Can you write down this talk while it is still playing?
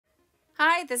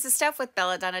Hi, this is Steph with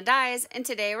Belladonna Dyes, and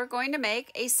today we're going to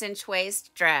make a cinch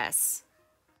waist dress.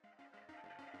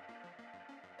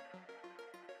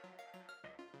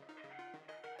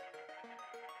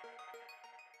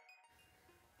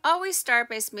 Always start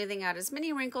by smoothing out as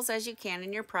many wrinkles as you can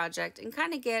in your project and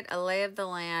kind of get a lay of the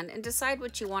land and decide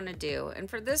what you want to do. And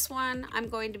for this one, I'm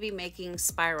going to be making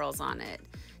spirals on it.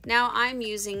 Now I'm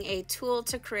using a tool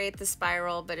to create the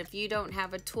spiral, but if you don't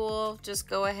have a tool, just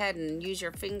go ahead and use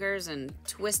your fingers and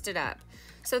twist it up.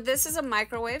 So this is a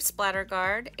microwave splatter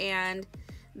guard, and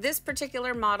this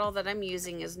particular model that I'm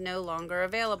using is no longer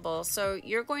available, so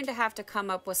you're going to have to come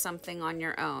up with something on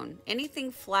your own. Anything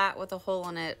flat with a hole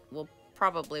in it will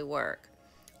probably work.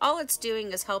 All it's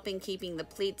doing is helping keeping the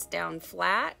pleats down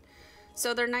flat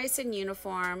so they're nice and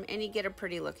uniform and you get a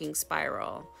pretty looking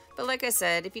spiral. But like I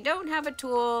said, if you don't have a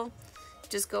tool,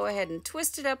 just go ahead and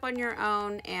twist it up on your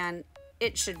own and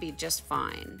it should be just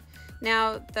fine.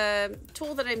 Now the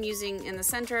tool that I'm using in the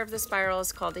center of the spiral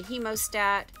is called a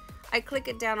hemostat. I click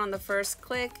it down on the first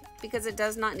click because it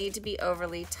does not need to be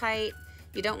overly tight.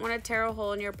 You don't want to tear a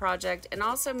hole in your project, and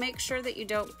also make sure that you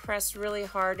don't press really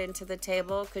hard into the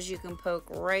table because you can poke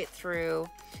right through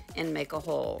and make a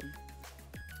hole.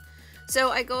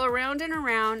 So I go around and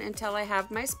around until I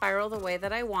have my spiral the way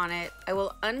that I want it. I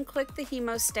will unclick the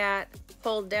hemostat,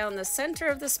 hold down the center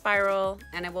of the spiral,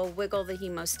 and I will wiggle the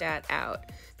hemostat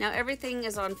out. Now everything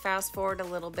is on fast forward a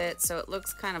little bit, so it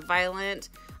looks kind of violent.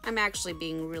 I'm actually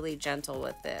being really gentle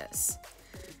with this.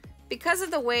 Because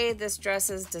of the way this dress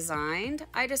is designed,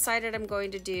 I decided I'm going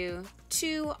to do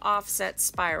 2 offset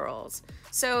spirals.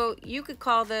 So you could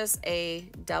call this a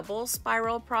double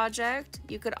spiral project.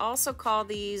 You could also call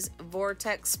these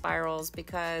Vortex spirals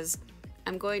because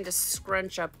I'm going to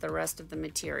scrunch up the rest of the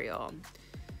material.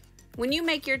 When you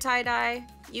make your tie-dye,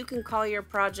 you can call your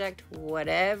project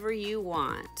whatever you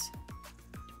want.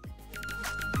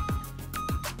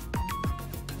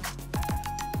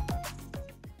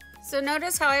 So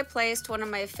notice how I placed one of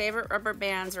my favorite rubber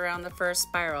bands around the first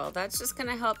spiral. That's just going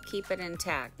to help keep it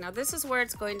intact. Now this is where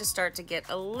it's going to start to get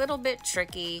a little bit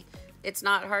tricky. It's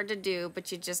not hard to do,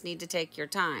 but you just need to take your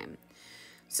time.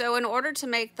 So in order to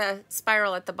make the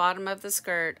spiral at the bottom of the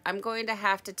skirt, I'm going to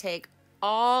have to take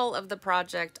all of the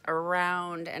project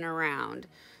around and around.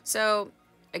 So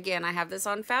again, I have this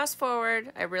on fast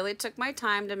forward. I really took my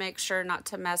time to make sure not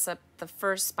to mess up the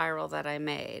first spiral that I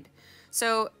made.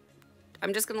 So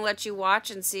I'm just going to let you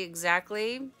watch and see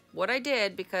exactly what I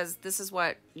did, because this is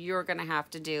what you're going to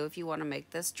have to do if you want to make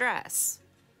this dress.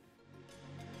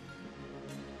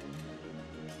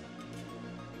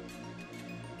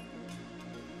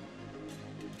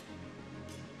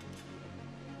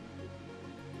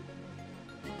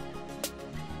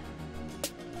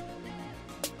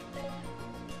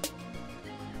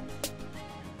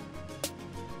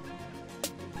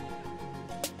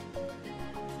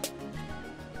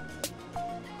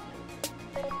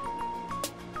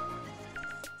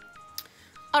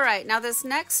 Alright, now this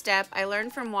next step I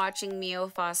learned from watching Mio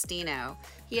Faustino.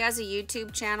 He has a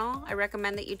YouTube channel. I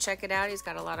recommend that you check it out. He's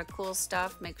got a lot of cool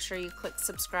stuff. Make sure you click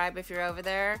subscribe if you're over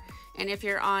there. And if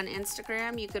you're on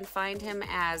Instagram, you can find him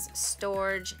as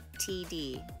Storage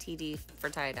TD, TD for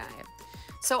tie-dye.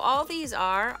 So all these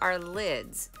are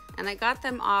lids, and I got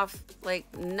them off like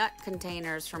nut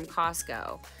containers from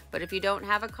Costco. But if you don't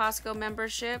have a Costco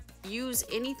membership, use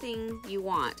anything you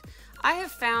want. I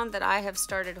have found that I have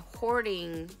started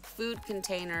hoarding food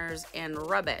containers and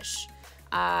rubbish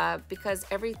because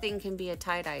everything can be a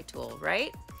tie-dye tool,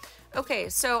 right? Okay,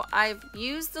 so I've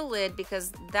used the lid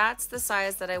because that's the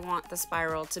size that I want the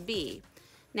spiral to be.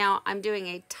 Now I'm doing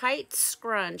a tight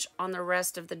scrunch on the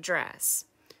rest of the dress.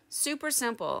 Super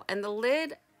simple. And the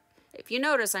lid, if you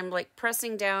notice, I'm like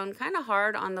pressing down kind of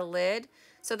hard on the lid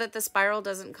so that the spiral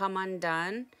doesn't come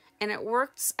undone, and it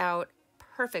works out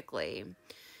perfectly.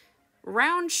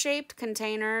 Round-shaped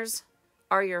containers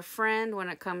are your friend when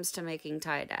it comes to making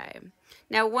tie-dye.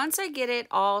 Now once I get it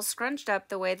all scrunched up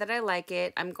the way that I like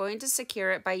it, I'm going to secure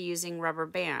it by using rubber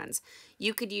bands.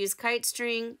 You could use kite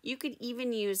string, you could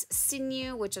even use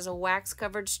sinew, which is a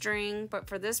wax-covered string, but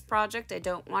for this project I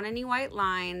don't want any white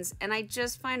lines, and I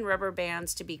just find rubber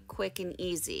bands to be quick and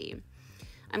easy.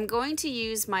 I'm going to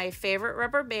use my favorite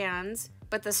rubber bands,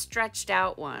 but the stretched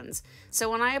out ones.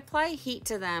 So when I apply heat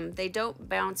to them, they don't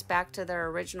bounce back to their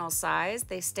original size.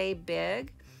 They stay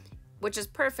big, which is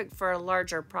perfect for a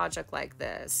larger project like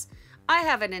this. I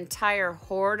have an entire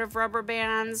hoard of rubber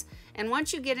bands, and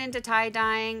once you get into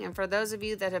tie-dyeing, and for those of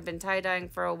you that have been tie-dyeing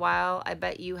for a while, I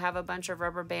bet you have a bunch of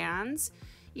rubber bands.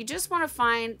 You just want to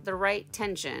find the right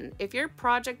tension. If your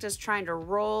project is trying to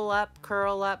roll up,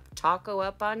 curl up, taco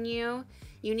up on you,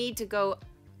 you need to go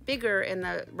bigger in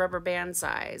the rubber band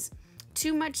size.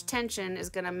 Too much tension is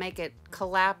going to make it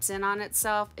collapse in on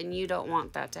itself, and you don't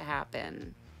want that to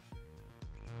happen.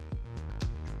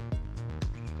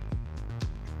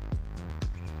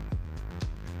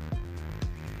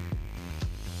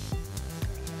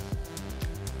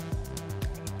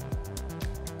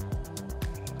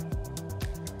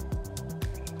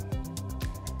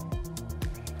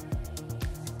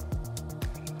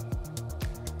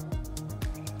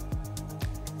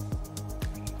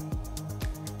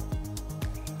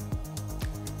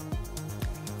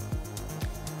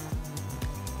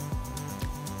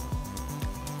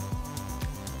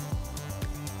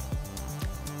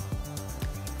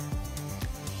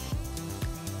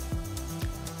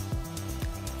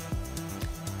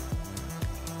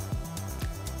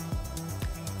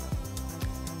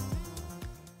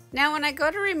 Now when I go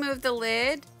to remove the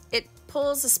lid, it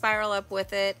pulls the spiral up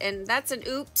with it, and that's an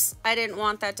oops. I didn't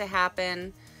want that to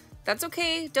happen. That's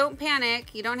okay, don't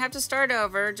panic. You don't have to start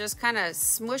over. Just kind of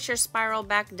smush your spiral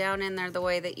back down in there the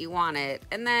way that you want it.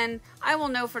 And then I will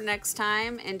know for next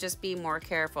time and just be more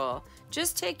careful.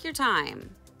 Just take your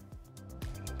time.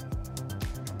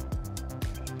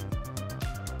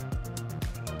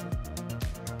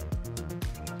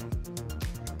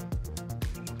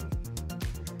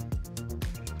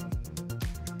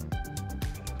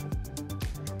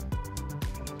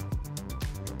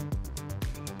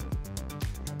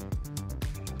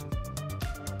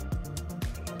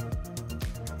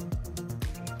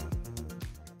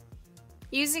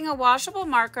 Using a washable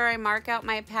marker, I mark out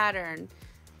my pattern.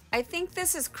 I think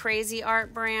this is Crazy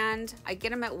Art brand. I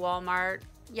get them at Walmart.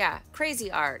 Yeah,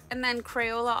 Crazy Art. And then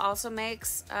Crayola also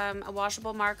makes a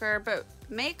washable marker, but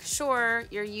make sure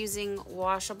you're using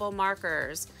washable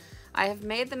markers. I have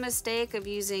made the mistake of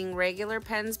using regular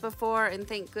pens before, and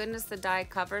thank goodness the dye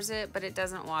covers it, but it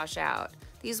doesn't wash out.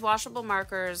 These washable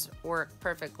markers work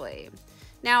perfectly.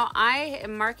 Now I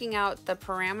am marking out the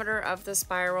parameter of the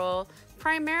spiral,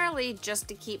 primarily just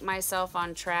to keep myself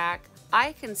on track.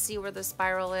 I can see where the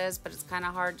spiral is, but it's kind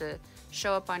of hard to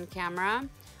show up on camera.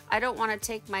 I don't want to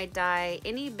take my die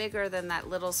any bigger than that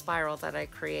little spiral that I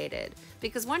created,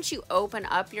 because once you open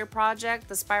up your project,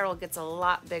 the spiral gets a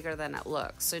lot bigger than it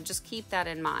looks. So just keep that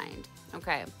in mind.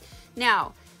 Okay,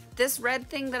 now this red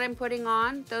thing that I'm putting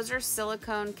on, those are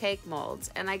silicone cake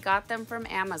molds, and I got them from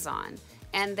Amazon,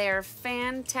 and they're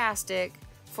fantastic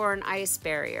for an ice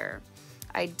barrier.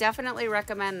 I definitely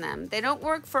recommend them. They don't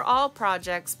work for all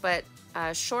projects, but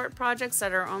short projects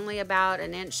that are only about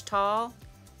an inch tall,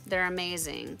 they're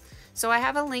amazing. So I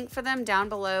have a link for them down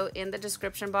below in the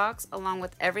description box, along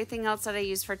with everything else that I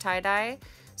use for tie-dye.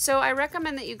 So I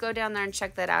recommend that you go down there and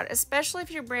check that out, especially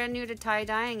if you're brand new to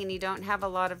tie-dyeing and you don't have a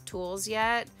lot of tools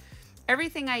yet.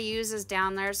 Everything I use is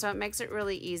down there, so it makes it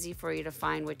really easy for you to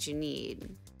find what you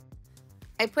need.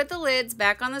 I put the lids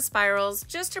back on the spirals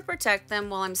just to protect them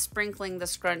while I'm sprinkling the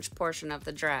scrunch portion of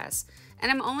the dress.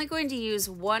 And I'm only going to use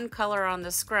one color on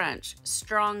the scrunch,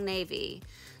 strong navy.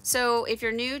 So if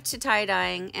you're new to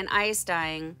tie-dyeing and ice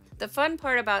dyeing, the fun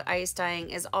part about ice dyeing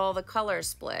is all the color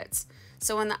splits.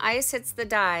 So when the ice hits the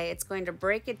dye, it's going to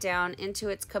break it down into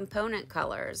its component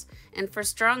colors. And for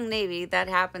strong navy, that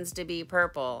happens to be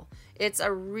purple. It's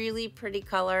a really pretty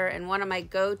color and one of my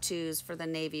go-tos for the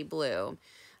navy blue.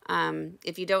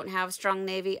 If you don't have strong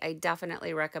navy, I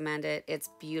definitely recommend it. It's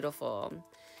beautiful.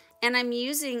 And I'm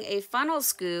using a funnel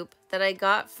scoop that I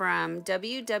got from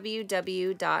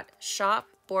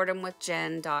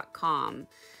www.shopboredomwithjen.com.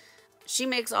 She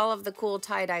makes all of the cool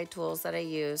tie-dye tools that I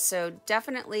use, so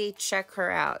definitely check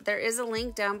her out. There is a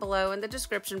link down below in the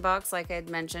description box. Like I had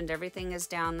mentioned, everything is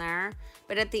down there.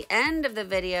 But at the end of the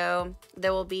video,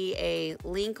 there will be a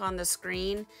link on the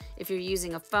screen. If you're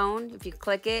using a phone, if you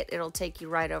click it, it'll take you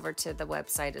right over to the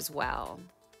website as well.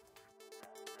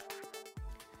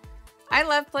 I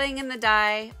love playing in the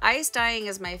dye. Ice dyeing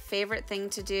is my favorite thing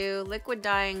to do. Liquid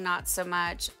dyeing, not so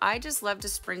much. I just love to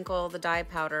sprinkle the dye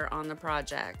powder on the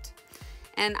project.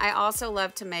 And I also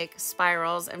love to make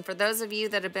spirals. And for those of you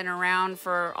that have been around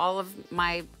for all of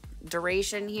my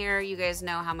duration here, you guys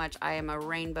know how much I am a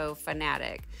rainbow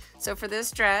fanatic. So for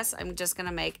this dress, I'm just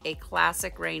gonna make a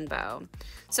classic rainbow.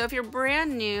 So if you're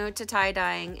brand new to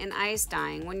tie-dyeing and ice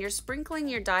dyeing, when you're sprinkling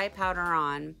your dye powder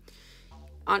on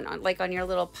your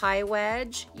little pie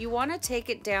wedge, you wanna take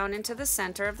it down into the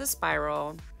center of the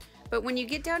spiral. But when you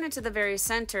get down into the very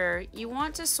center, you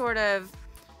want to sort of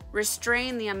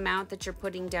restrain the amount that you're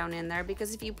putting down in there,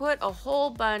 because if you put a whole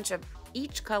bunch of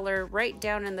each color right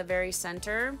down in the very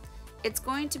center, it's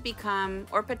going to become,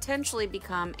 or potentially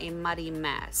become, a muddy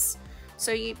mess.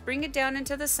 So you bring it down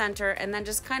into the center and then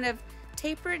just kind of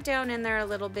taper it down in there a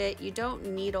little bit. You don't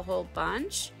need a whole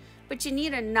bunch, but you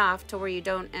need enough to where you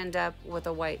don't end up with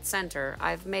a white center.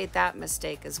 I've made that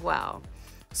mistake as well.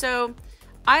 So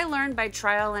I learned by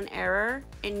trial and error,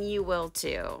 and you will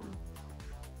too.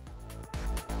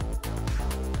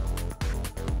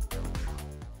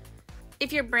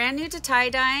 If you're brand new to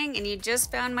tie-dyeing and you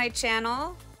just found my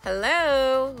channel,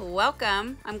 hello,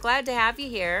 welcome. I'm glad to have you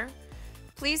here.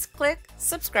 Please click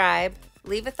subscribe,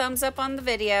 leave a thumbs up on the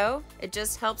video. It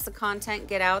just helps the content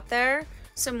get out there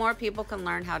so more people can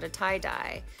learn how to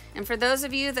tie-dye. And for those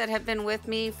of you that have been with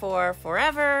me for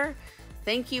forever,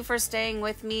 thank you for staying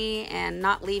with me and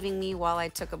not leaving me while I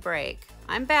took a break.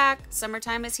 I'm back,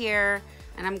 summertime is here,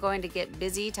 and I'm going to get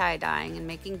busy tie-dyeing and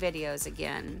making videos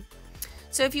again.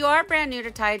 So if you are brand new to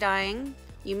tie-dyeing,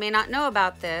 you may not know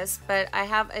about this, but I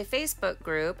have a Facebook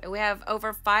group, and we have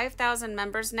over 5,000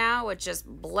 members now, which just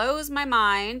blows my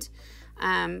mind.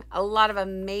 A lot of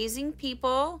amazing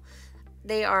people.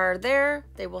 They are there.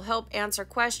 They will help answer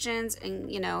questions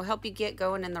and, help you get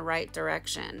going in the right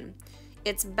direction.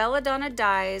 It's Belladonna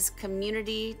Dye's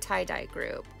community tie-dye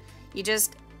group. You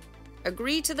just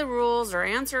agree to the rules or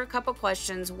answer a couple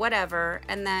questions, whatever,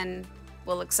 and then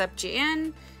we'll accept you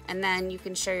in, and then you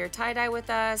can share your tie-dye with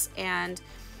us. And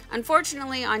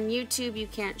unfortunately on YouTube you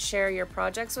can't share your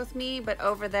projects with me, but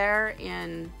over there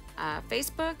in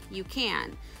Facebook you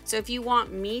can. So if you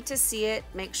want me to see it,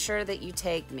 make sure that you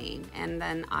tag me, and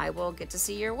then I will get to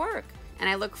see your work, and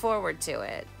I look forward to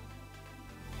it.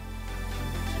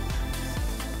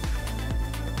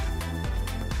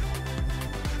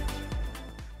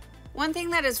 One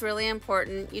thing that is really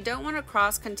important, you don't want to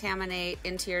cross-contaminate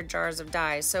into your jars of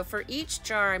dye. So for each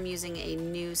jar, I'm using a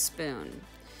new spoon.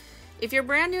 If you're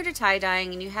brand new to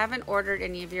tie-dyeing and you haven't ordered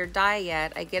any of your dye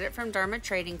yet, I get it from Dharma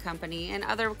Trading Company and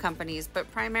other companies,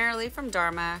 but primarily from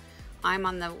Dharma. I'm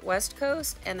on the West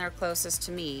Coast and they're closest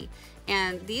to me.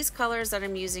 And these colors that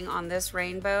I'm using on this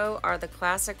rainbow are the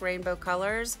classic rainbow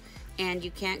colors, and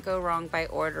you can't go wrong by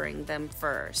ordering them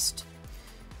first.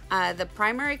 The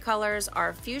primary colors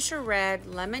are Fuchsia Red,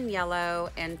 Lemon Yellow,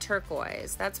 and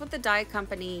Turquoise. That's what the dye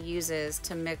company uses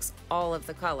to mix all of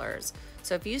the colors.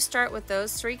 So if you start with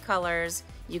those three colors,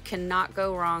 you cannot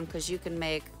go wrong, because you can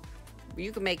make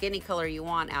any color you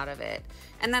want out of it.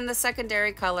 And then the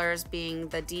secondary colors being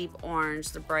the deep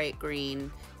orange, the bright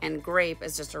green, and Grape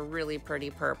is just a really pretty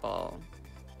purple.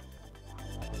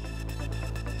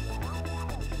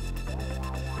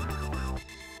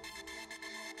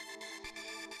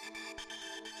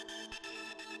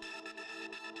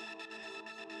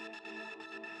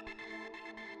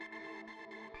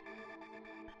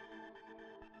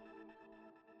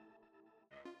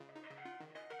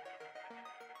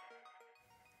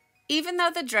 Even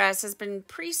though the dress has been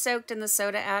pre-soaked in the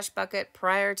soda ash bucket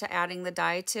prior to adding the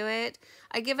dye to it,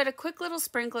 I give it a quick little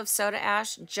sprinkle of soda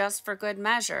ash just for good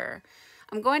measure.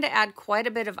 I'm going to add quite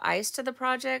a bit of ice to the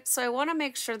project, so I want to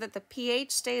make sure that the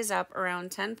pH stays up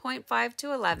around 10.5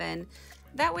 to 11.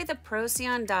 That way the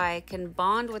procion dye can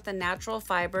bond with the natural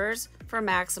fibers for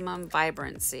maximum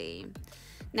vibrancy.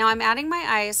 Now I'm adding my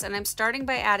ice, and I'm starting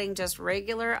by adding just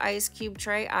regular ice cube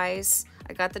tray ice.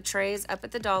 I got the trays up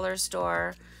at the dollar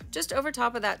store, just over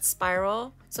top of that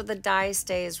spiral, so the dye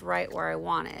stays right where I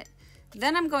want it.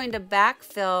 Then I'm going to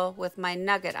backfill with my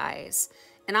nugget ice,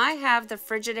 and I have the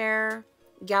Frigidaire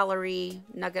Gallery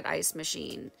nugget ice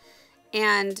machine.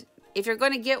 And if you're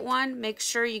going to get one, make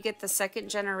sure you get the second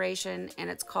generation, and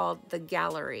it's called the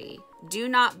Gallery. Do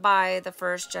not buy the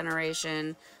first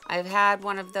generation. I've had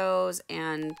one of those,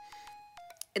 and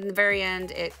in the very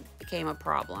end, it became a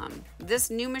problem. This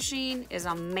new machine is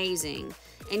amazing,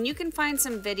 and you can find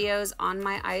some videos on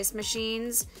my ice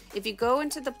machines. If you go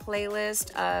into the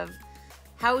playlist of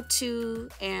how-to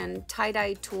and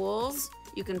tie-dye tools,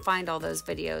 you can find all those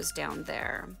videos down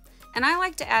there. And I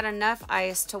like to add enough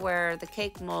ice to where the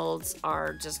cake molds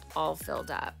are just all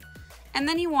filled up. And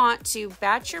then you want to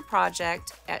batch your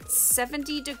project at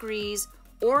 70 degrees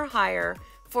or higher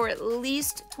for at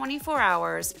least 24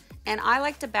 hours. And I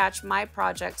like to batch my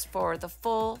projects for the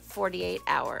full 48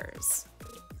 hours.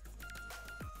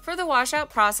 For the washout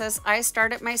process, I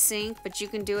start at my sink, but you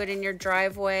can do it in your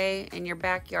driveway, in your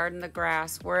backyard, in the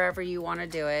grass, wherever you want to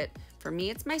do it. For me,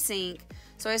 it's my sink.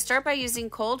 So I start by using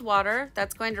cold water.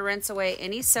 That's going to rinse away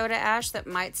any soda ash that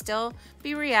might still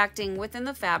be reacting within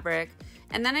the fabric.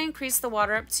 And then I increase the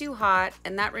water up too hot,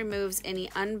 and that removes any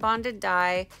unbonded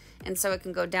dye, and so it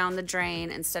can go down the drain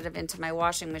instead of into my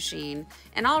washing machine.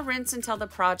 And I'll rinse until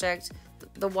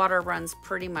the water runs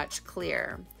pretty much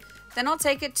clear. Then I'll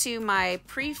take it to my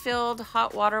pre-filled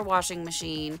hot water washing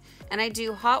machine, and I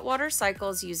do hot water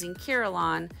cycles using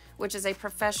Kirillon, which is a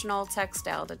professional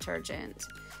textile detergent.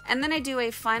 And then I do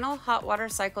a final hot water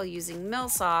cycle using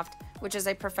Millsoft, which is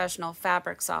a professional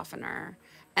fabric softener.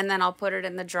 And then I'll put it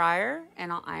in the dryer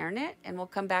and I'll iron it, and we'll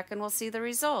come back and we'll see the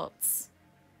results.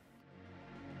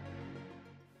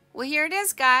 Well, here it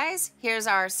is, guys. Here's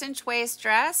our cinch waist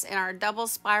dress in our double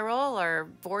spiral or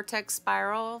vortex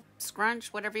spiral,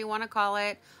 scrunch, whatever you want to call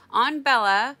it, on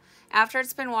Bella after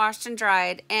it's been washed and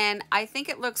dried, and I think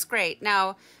it looks great.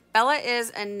 Now, Bella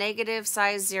is a negative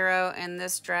size 0, and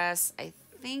this dress, I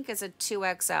think, is a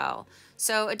 2XL,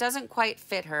 so it doesn't quite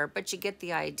fit her, but you get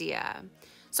the idea.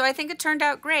 So I think it turned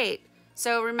out great.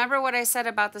 So remember what I said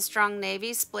about the strong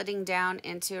navy splitting down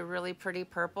into a really pretty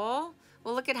purple?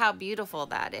 Well, look at how beautiful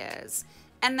that is.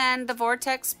 And then the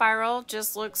vortex spiral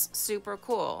just looks super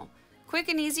cool. Quick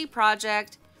and easy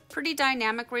project, pretty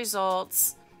dynamic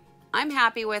results. I'm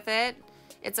happy with it.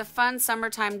 It's a fun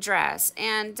summertime dress.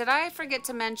 And did I forget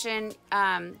to mention,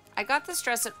 I got this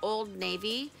dress at Old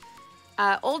Navy.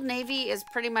 Old Navy is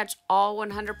pretty much all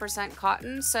 100%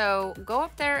 cotton, so go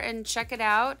up there and check it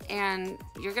out, and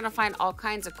you're gonna find all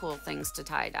kinds of cool things to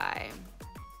tie-dye.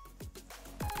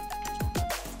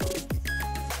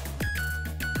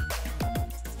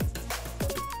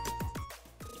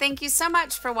 Thank you so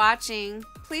much for watching.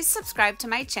 Please subscribe to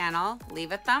my channel,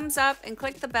 leave a thumbs up, and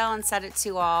click the bell and set it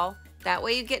to all. That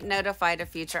way you get notified of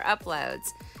future uploads.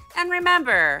 And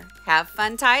remember, have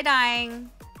fun tie-dyeing!